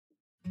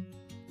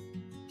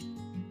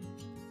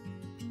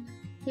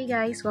Hey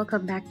guys,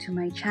 welcome back to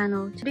my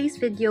channel. Today's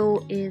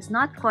video is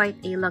not quite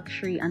a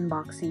luxury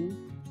unboxing.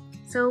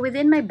 So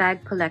within my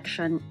bag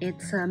collection,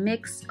 it's a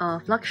mix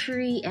of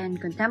luxury and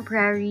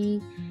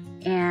contemporary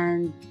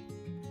and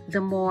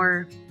the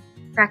more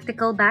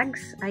practical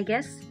bags, I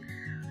guess.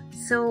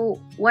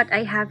 So what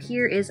I have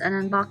here is an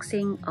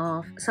unboxing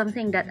of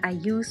something that I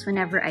use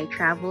whenever I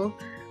travel.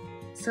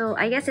 So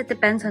I guess it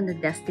depends on the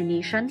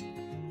destination.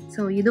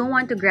 So you don't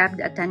want to grab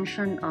the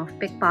attention of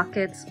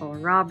pickpockets or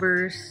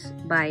robbers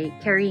by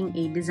carrying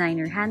a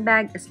designer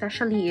handbag,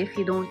 especially if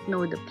you don't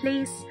know the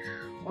place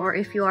or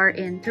if you are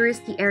in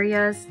touristy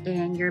areas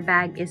and your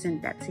bag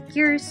isn't that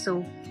secure.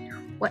 So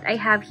what I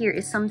have here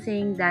is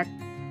something that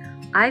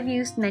I've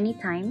used many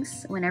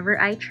times whenever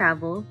I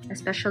travel,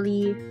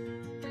 especially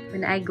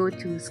when I go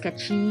to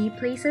sketchy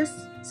places.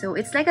 So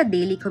it's like a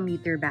daily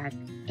commuter bag,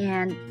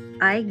 and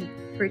I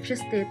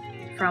purchased it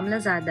from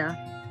Lazada.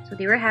 So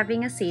they were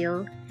having a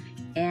sale.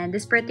 And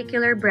this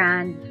particular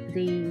brand,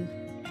 they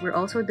were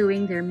also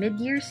doing their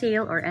mid-year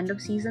sale or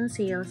end-of-season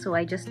sale. So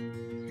I just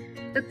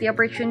took the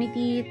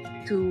opportunity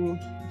to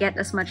get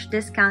as much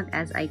discount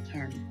as I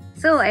can.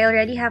 So I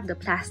already have the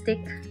plastic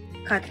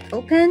cut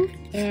open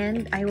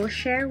and I will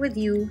share with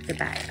you the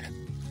bag.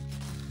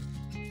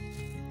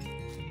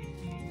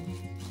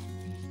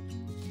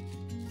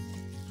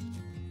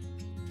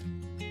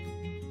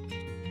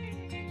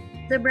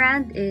 The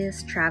brand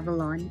is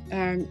Travelon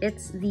and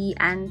it's the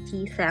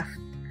anti-theft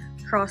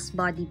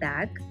crossbody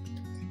bag.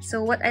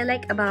 So what I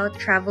like about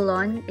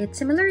Travelon, it's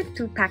similar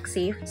to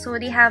Pacsafe. So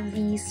they have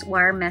these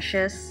wire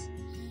meshes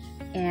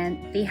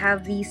and they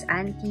have these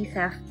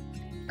anti-theft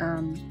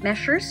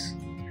measures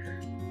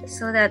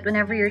so that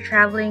whenever you're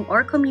traveling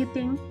or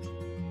commuting,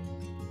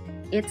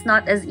 it's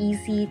not as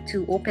easy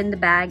to open the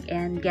bag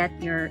and get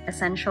your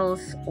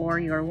essentials or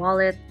your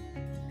wallet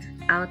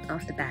out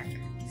of the bag.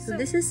 So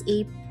this is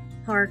a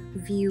Park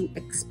View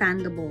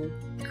expandable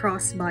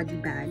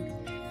crossbody bag.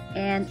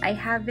 And I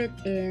have it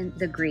in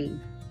the gray.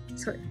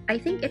 So I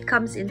think it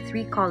comes in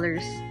 3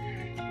 colors.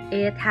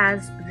 It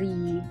has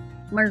the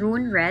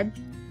maroon red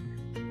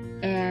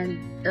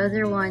and the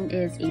other one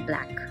is a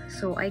black.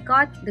 So I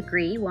got the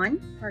gray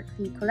one, Park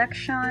View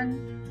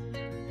collection.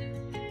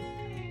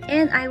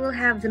 And I will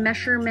have the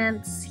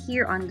measurements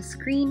here on the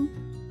screen.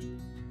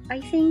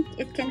 I think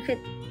it can fit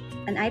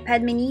an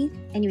iPad mini.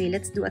 Anyway,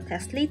 let's do a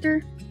test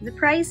later. The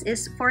price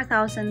is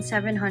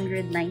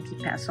 4,790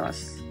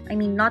 pesos. I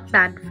mean, not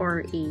bad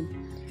for a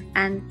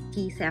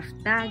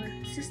anti-theft bag.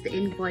 This is the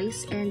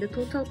invoice and the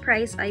total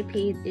price I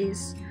paid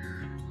is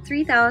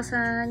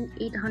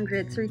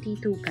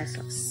 3,832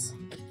 pesos.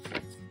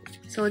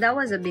 So that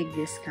was a big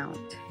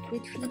discount.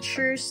 It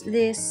features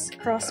this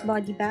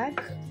crossbody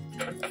bag.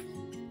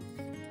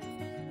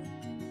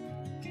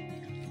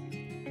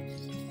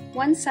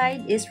 One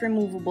side is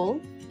removable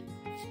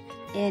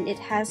and it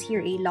has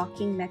here a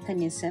locking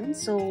mechanism.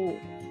 So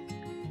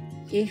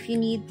if you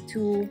need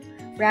to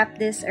wrap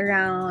this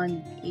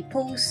around a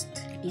post,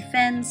 a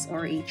fence,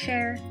 or a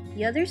chair.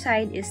 The other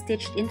side is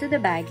stitched into the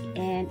bag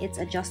and it's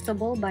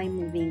adjustable by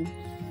moving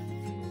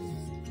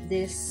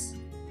this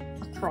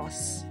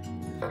across.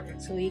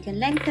 So you can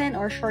lengthen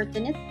or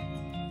shorten it.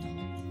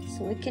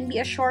 So it can be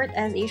as short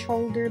as a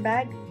shoulder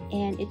bag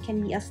and it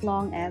can be as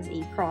long as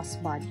a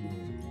crossbody.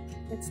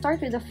 Let's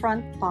start with the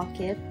front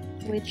pocket,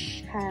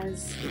 which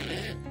has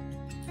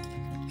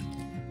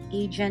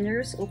a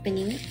generous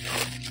opening.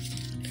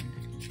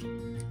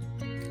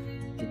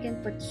 You can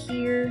put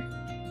here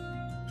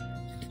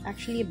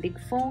actually a big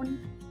phone.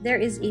 There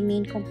is a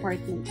main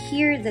compartment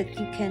here that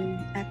you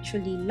can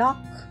actually lock.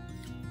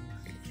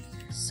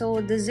 So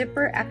the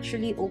zipper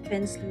actually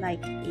opens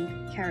like a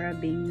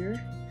carabiner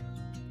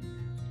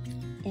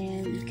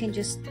and you can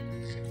just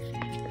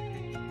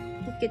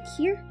hook it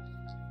here.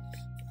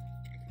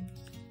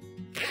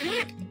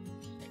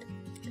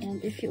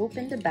 And if you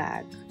open the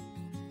bag,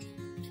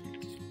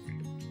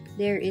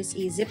 there is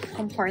a zip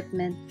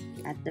compartment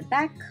at the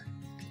back.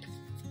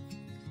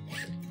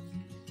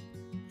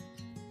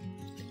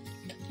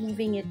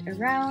 Moving it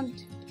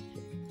around,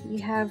 we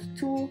have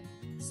 2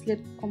 slip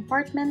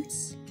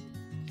compartments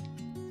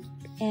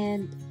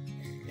and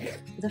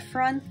the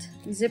front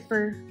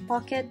zipper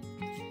pocket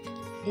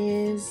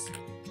is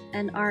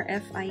an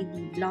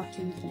RFID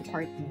blocking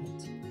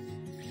compartment.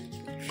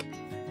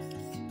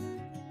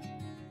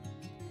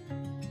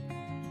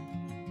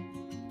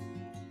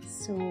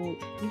 So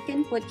you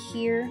can put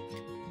here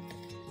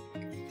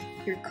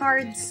your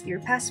cards, your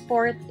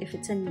passport if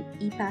it's an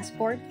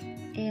e-passport,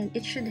 and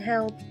it should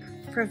help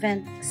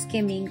prevent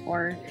skimming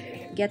or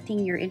getting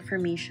your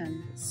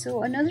information.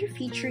 So another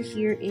feature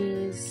here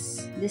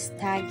is this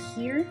tag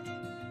here.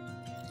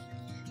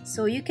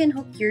 So you can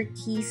hook your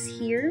keys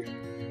here.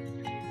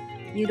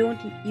 You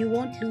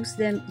won't lose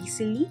them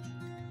easily.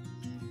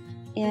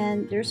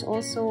 And there's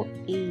also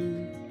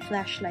a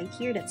flashlight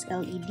here that's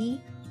LED.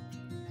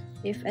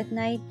 If at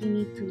night you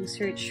need to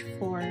search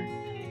for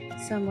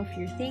some of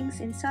your things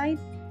inside,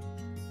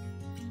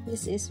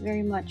 this is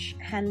very much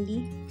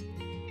handy.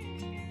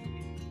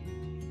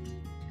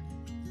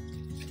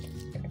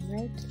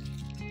 Right,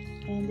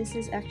 and this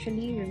is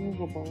actually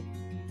removable.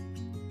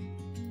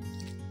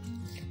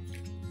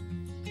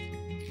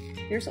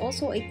 There's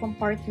also a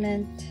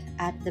compartment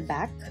at the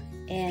back,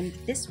 and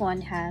this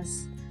one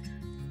has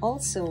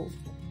also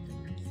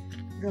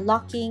the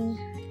locking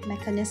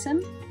mechanism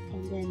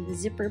and then the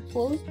zipper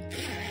pull.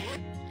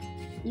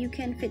 You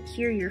can fit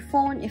here your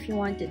phone if you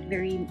want it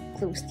very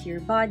close to your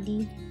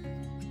body,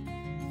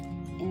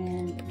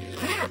 and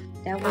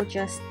that will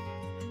just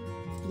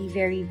be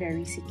very,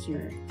 very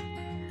secure.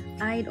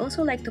 I'd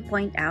also like to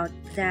point out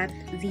that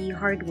the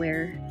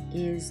hardware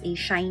is a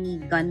shiny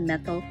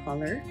gunmetal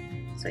color,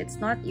 so it's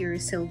not your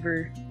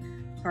silver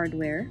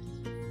hardware,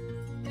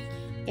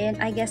 and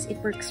I guess it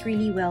works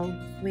really well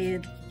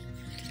with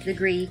the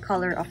gray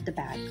color of the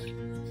bag.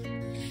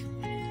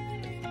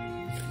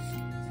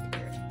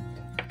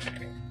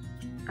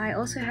 I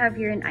also have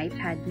here an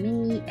iPad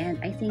mini, and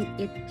I think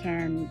it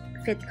can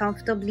fit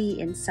comfortably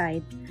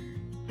inside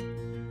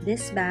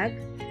this bag.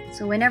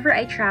 So whenever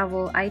I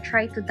travel, I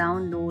try to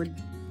download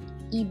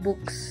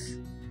ebooks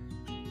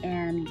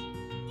and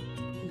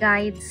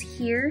guides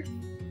here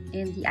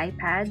in the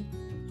iPad,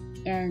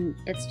 and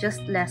it's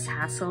just less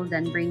hassle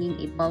than bringing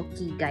a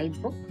bulky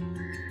guidebook.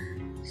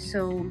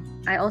 So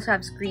I also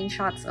have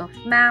screenshots of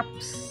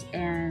maps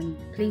and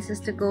places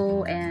to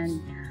go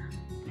and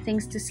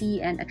things to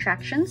see and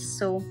attractions,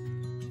 so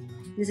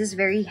this is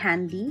very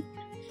handy.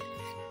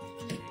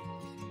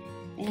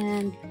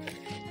 And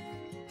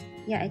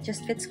yeah, it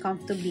just fits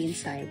comfortably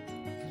inside.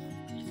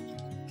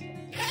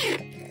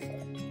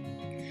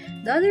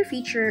 The other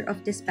feature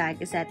of this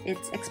bag is that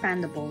it's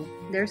expandable.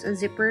 There's a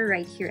zipper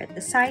right here at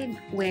the side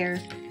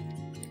where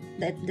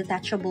the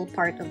detachable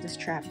part of the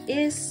strap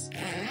is.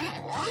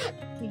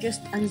 You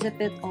just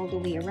unzip it all the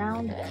way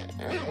around.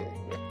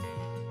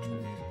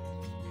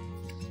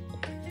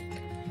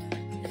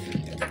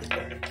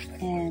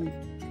 And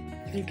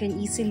you can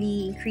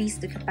easily increase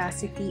the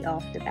capacity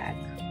of the bag.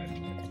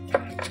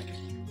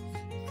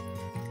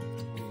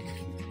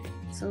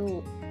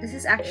 So this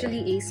is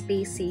actually a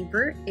space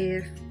saver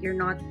if you're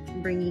not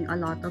bringing a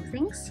lot of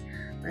things,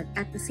 but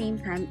at the same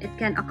time it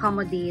can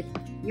accommodate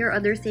your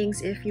other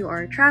things if you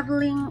are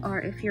traveling or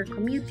if you're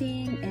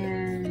commuting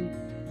and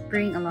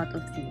bring a lot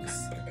of things.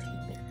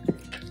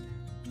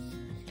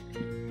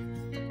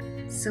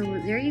 So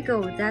there you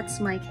go, that's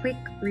my quick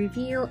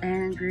reveal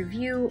and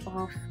review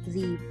of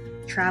the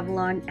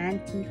Travelon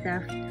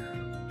Anti-Theft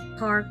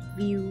Park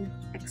View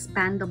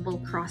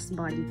Expandable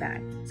Crossbody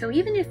Bag. So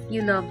even if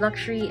you love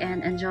luxury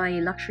and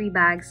enjoy luxury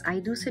bags, I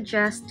do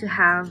suggest to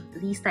have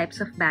these types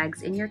of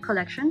bags in your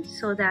collection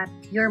so that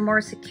you're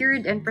more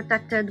secured and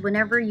protected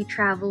whenever you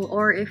travel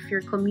or if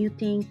you're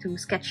commuting to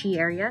sketchy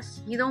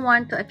areas. You don't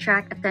want to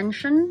attract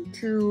attention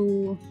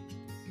to,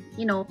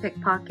 you know,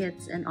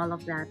 pickpockets and all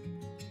of that.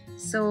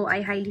 So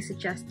I highly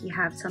suggest you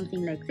have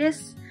something like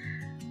this.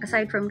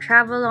 Aside from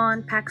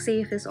Travelon,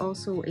 Pacsafe is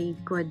also a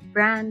good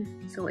brand.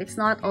 So it's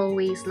not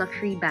always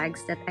luxury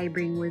bags that I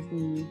bring with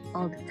me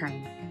all the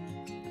time.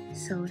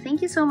 So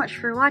thank you so much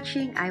for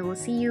watching. I will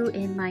see you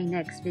in my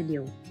next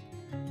video.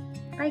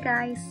 Bye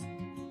guys!